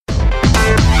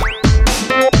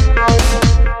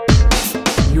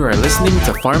You are listening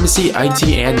to Pharmacy IT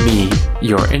and Me,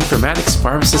 your informatics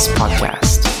pharmacist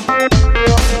podcast.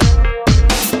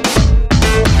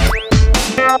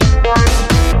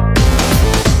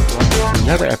 Welcome to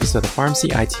another episode of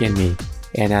Pharmacy IT and Me.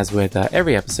 And as with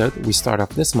every episode, we start off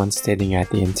this month stating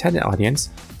that the intended audience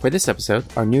for this episode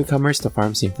are newcomers to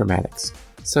pharmacy informatics.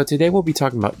 So today we'll be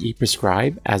talking about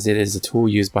ePrescribe, as it is a tool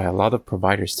used by a lot of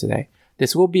providers today.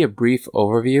 This will be a brief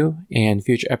overview, and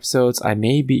future episodes I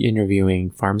may be interviewing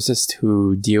pharmacists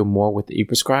who deal more with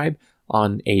ePrescribe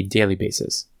on a daily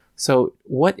basis. So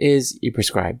what is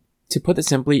ePrescribe? To put it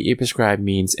simply, ePrescribe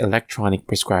means electronic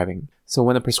prescribing. So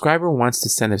when a prescriber wants to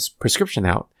send a prescription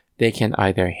out, they can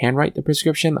either handwrite the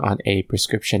prescription on a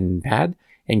prescription pad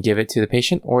and give it to the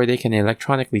patient, or they can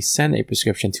electronically send a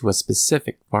prescription to a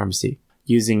specific pharmacy.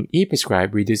 Using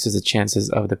ePrescribe reduces the chances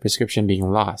of the prescription being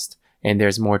lost, and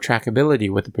there's more trackability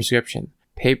with the prescription.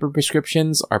 Paper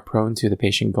prescriptions are prone to the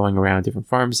patient going around different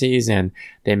pharmacies, and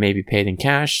they may be paid in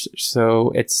cash,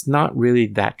 so it's not really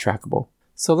that trackable.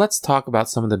 So let's talk about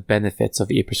some of the benefits of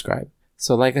ePrescribe.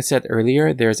 So like I said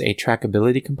earlier, there's a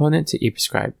trackability component to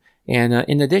ePrescribe. And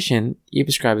in addition,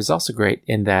 ePrescribe is also great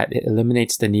in that it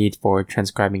eliminates the need for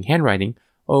transcribing handwriting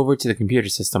over to the computer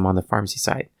system on the pharmacy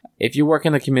side. If you work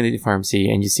in a community pharmacy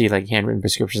and you see like handwritten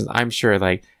prescriptions, I'm sure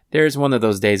like there's one of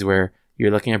those days where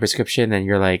you're looking at a prescription and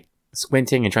you're like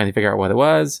squinting and trying to figure out what it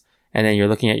was. And then you're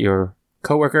looking at your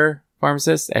coworker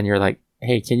pharmacist and you're like,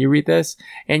 hey, can you read this?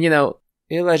 And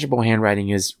illegible handwriting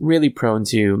is really prone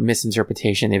to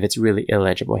misinterpretation if it's really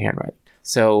illegible handwriting.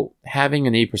 So having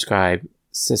an ePrescribe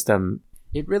system,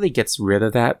 it really gets rid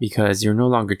of that because you're no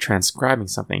longer transcribing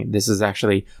something. This is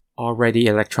actually already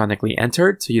electronically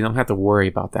entered, so you don't have to worry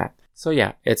about that. So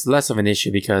yeah, it's less of an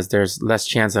issue because there's less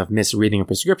chance of misreading a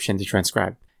prescription to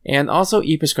transcribe. And also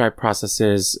ePrescribe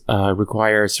processes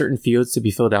require certain fields to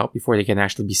be filled out before they can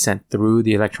actually be sent through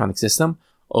the electronic system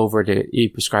over to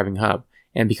ePrescribing hub.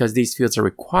 And because these fields are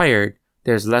required,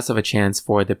 there's less of a chance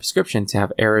for the prescription to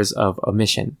have errors of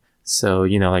omission. So,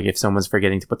 like if someone's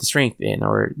forgetting to put the strength in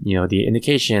or, the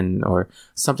indication or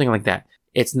something like that,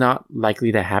 it's not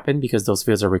likely to happen because those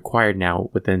fields are required now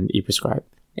within ePrescribe.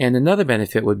 And another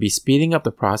benefit would be speeding up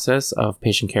the process of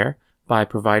patient care by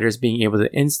providers being able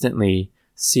to instantly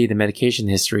see the medication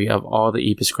history of all the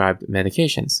ePrescribed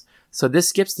medications. So this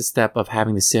skips the step of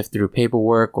having to sift through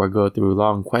paperwork or go through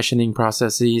long questioning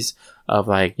processes of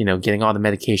getting all the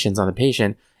medications on the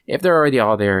patient if they're already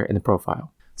all there in the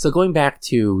profile. So going back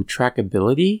to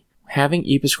trackability, having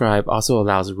ePrescribe also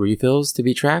allows refills to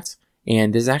be tracked,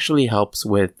 and this actually helps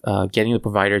with getting the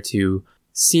provider to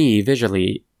see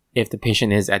visually if the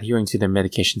patient is adhering to their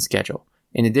medication schedule.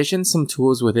 In addition, some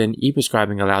tools within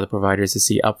ePrescribing allow the providers to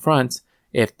see upfront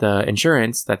if the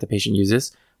insurance that the patient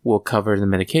uses will cover the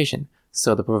medication.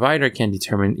 So the provider can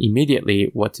determine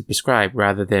immediately what to prescribe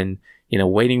rather than,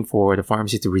 waiting for the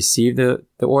pharmacy to receive the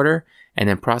order and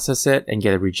then process it and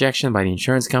get a rejection by the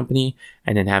insurance company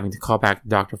and then having to call back the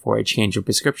doctor for a change of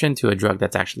prescription to a drug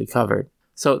that's actually covered.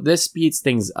 So this speeds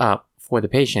things up for the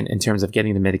patient in terms of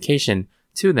getting the medication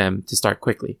to them to start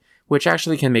quickly, which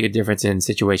actually can make a difference in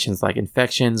situations like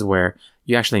infections where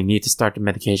you actually need to start the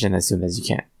medication as soon as you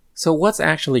can. So what's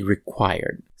actually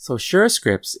required? So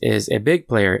Surescripts is a big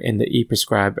player in the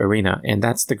ePrescribe arena, and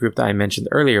that's the group that I mentioned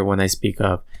earlier when I speak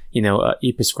of, a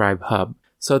ePrescribe hub.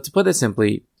 So to put it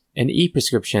simply, an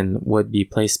e-prescription would be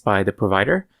placed by the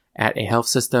provider at a health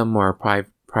system or a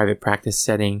private practice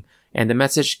setting, and the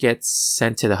message gets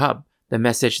sent to the hub. The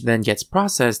message then gets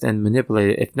processed and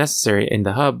manipulated if necessary in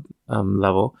the hub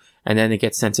level, and then it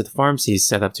gets sent to the pharmacies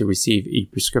set up to receive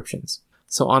e-prescriptions.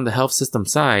 So on the health system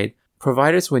side,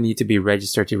 providers will need to be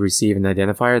registered to receive an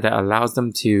identifier that allows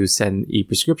them to send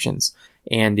e-prescriptions,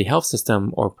 and the health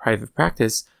system or private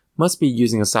practice must be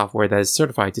using a software that is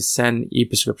certified to send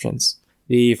e-prescriptions.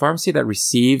 The pharmacy that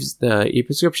receives the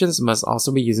e-prescriptions must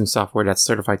also be using software that's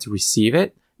certified to receive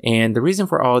it. And the reason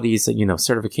for all these,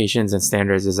 certifications and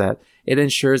standards is that it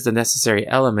ensures the necessary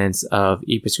elements of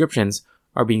e-prescriptions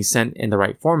are being sent in the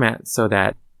right format so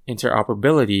that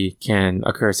interoperability can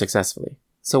occur successfully.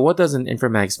 So what does an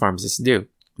informatics pharmacist do?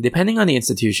 Depending on the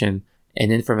institution, an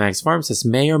informatics pharmacist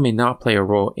may or may not play a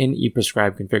role in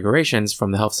ePrescribe configurations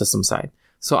from the health system side.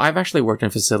 So I've actually worked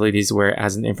in facilities where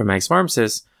as an informatics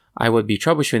pharmacist, I would be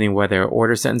troubleshooting whether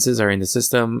order sentences are in the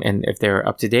system and if they're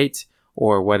up to date,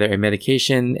 or whether a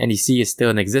medication NDC is still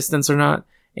in existence or not,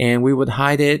 and we would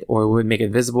hide it or we would make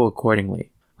it visible accordingly.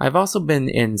 I've also been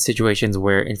in situations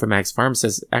where informatics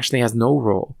pharmacist actually has no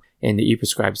role in the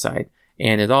ePrescribe side,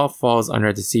 and it all falls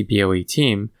under the CPOE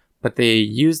team, but they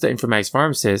use the informatics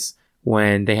pharmacist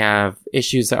when they have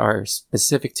issues that are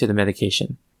specific to the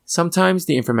medication. Sometimes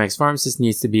the informatics pharmacist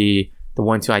needs to be the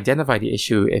one to identify the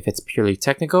issue if it's purely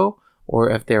technical or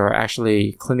if there are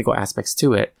actually clinical aspects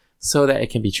to it so that it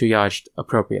can be triaged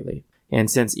appropriately. And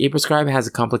since ePrescribe has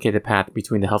a complicated path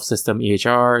between the health system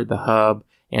EHR, the hub,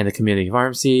 and the community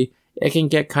pharmacy, it can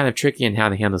get kind of tricky in how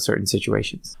to handle certain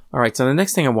situations. Alright, so the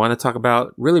next thing I want to talk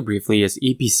about really briefly is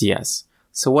EPCS.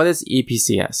 So what is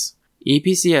EPCS?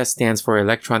 EPCS stands for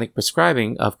Electronic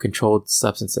Prescribing of Controlled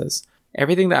Substances.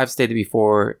 Everything that I've stated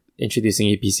before introducing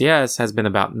EPCS has been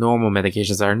about normal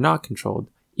medications that are not controlled.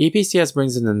 EPCS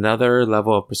brings in another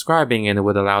level of prescribing, and it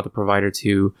would allow the provider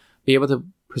to be able to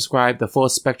prescribe the full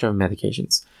spectrum of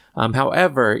medications.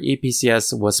 However,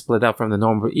 EPCS was split up from the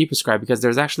normal ePrescribe because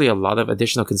there's actually a lot of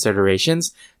additional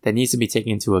considerations that needs to be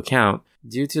taken into account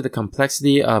due to the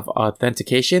complexity of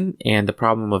authentication and the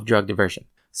problem of drug diversion.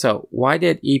 So, why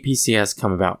did EPCS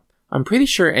come about? I'm pretty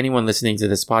sure anyone listening to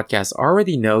this podcast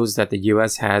already knows that the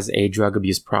US has a drug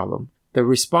abuse problem. The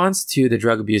response to the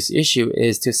drug abuse issue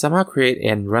is to somehow create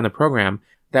and run a program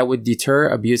that would deter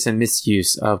abuse and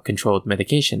misuse of controlled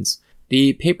medications.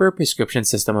 The paper prescription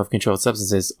system of controlled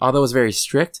substances, although it's very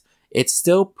strict, it's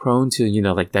still prone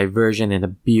to, like diversion and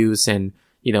abuse and,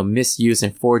 misuse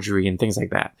and forgery and things like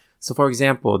that. So for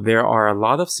example, there are a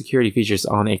lot of security features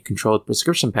on a controlled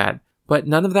prescription pad, but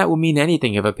none of that will mean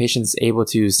anything if a patient's able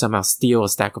to somehow steal a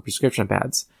stack of prescription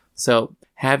pads. So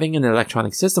having an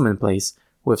electronic system in place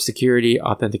with security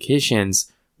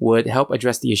authentications would help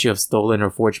address the issue of stolen or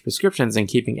forged prescriptions and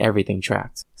keeping everything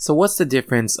tracked. So what's the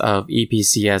difference of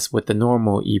EPCS with the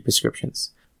normal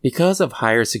e-prescriptions? Because of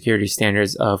higher security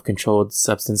standards of controlled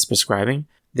substance prescribing,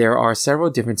 there are several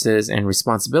differences and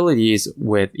responsibilities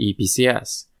with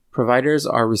EPCS. Providers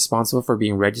are responsible for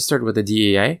being registered with the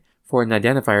DEA for an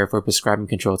identifier for prescribing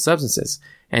controlled substances,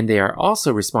 and they are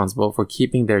also responsible for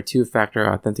keeping their two-factor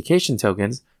authentication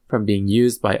tokens from being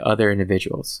used by other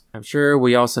individuals. I'm sure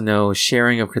we also know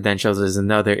sharing of credentials is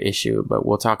another issue, but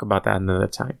we'll talk about that another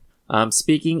time.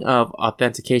 Speaking of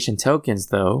authentication tokens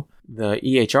though, the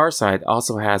EHR side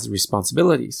also has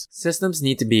responsibilities. Systems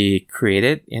need to be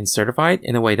created and certified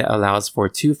in a way that allows for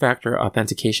two-factor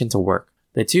authentication to work.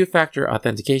 The two-factor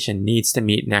authentication needs to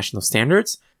meet national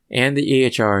standards, and the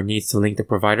EHR needs to link the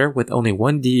provider with only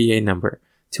one DEA number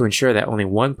to ensure that only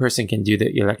one person can do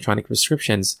the electronic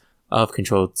prescriptions of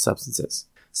controlled substances.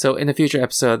 So in a future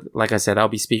episode, like I said, I'll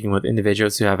be speaking with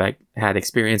individuals who have had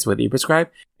experience with ePrescribe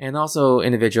and also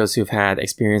individuals who've had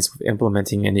experience with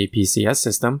implementing an EPCS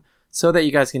system so that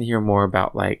you guys can hear more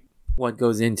about what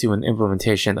goes into an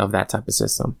implementation of that type of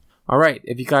system. Alright,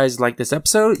 if you guys like this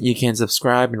episode, you can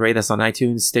subscribe and rate us on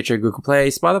iTunes, Stitcher, Google Play,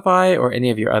 Spotify, or any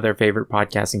of your other favorite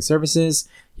podcasting services.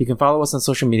 You can follow us on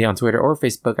social media on Twitter or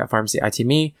Facebook at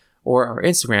PharmacyITMe or our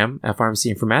Instagram at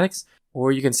PharmacyInformatics.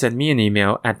 Or you can send me an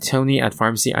email at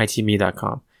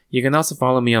tony@pharmacyitme.com. You can also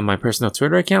follow me on my personal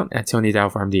Twitter account at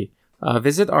TonyDaoPharmD.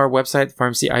 Visit our website,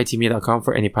 pharmacyitme.com,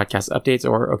 for any podcast updates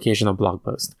or occasional blog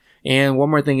posts. And one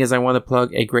more thing is I want to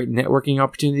plug a great networking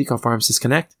opportunity called Pharmacist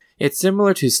Connect. It's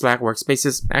similar to Slack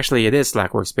Workspaces. Actually, it is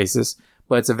Slack Workspaces,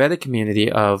 but it's a vetted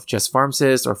community of just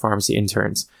pharmacists or pharmacy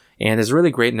interns. And it's a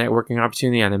really great networking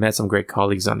opportunity, and I met some great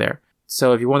colleagues on there.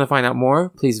 So if you want to find out more,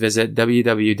 please visit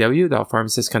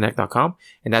www.pharmacistconnect.com,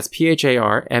 and that's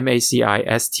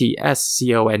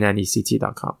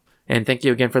PharmacistConnect.com. And thank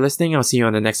you again for listening. I'll see you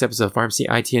on the next episode of Pharmacy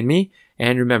IT and Me.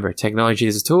 And remember, technology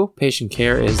is a tool, patient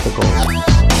care is the goal.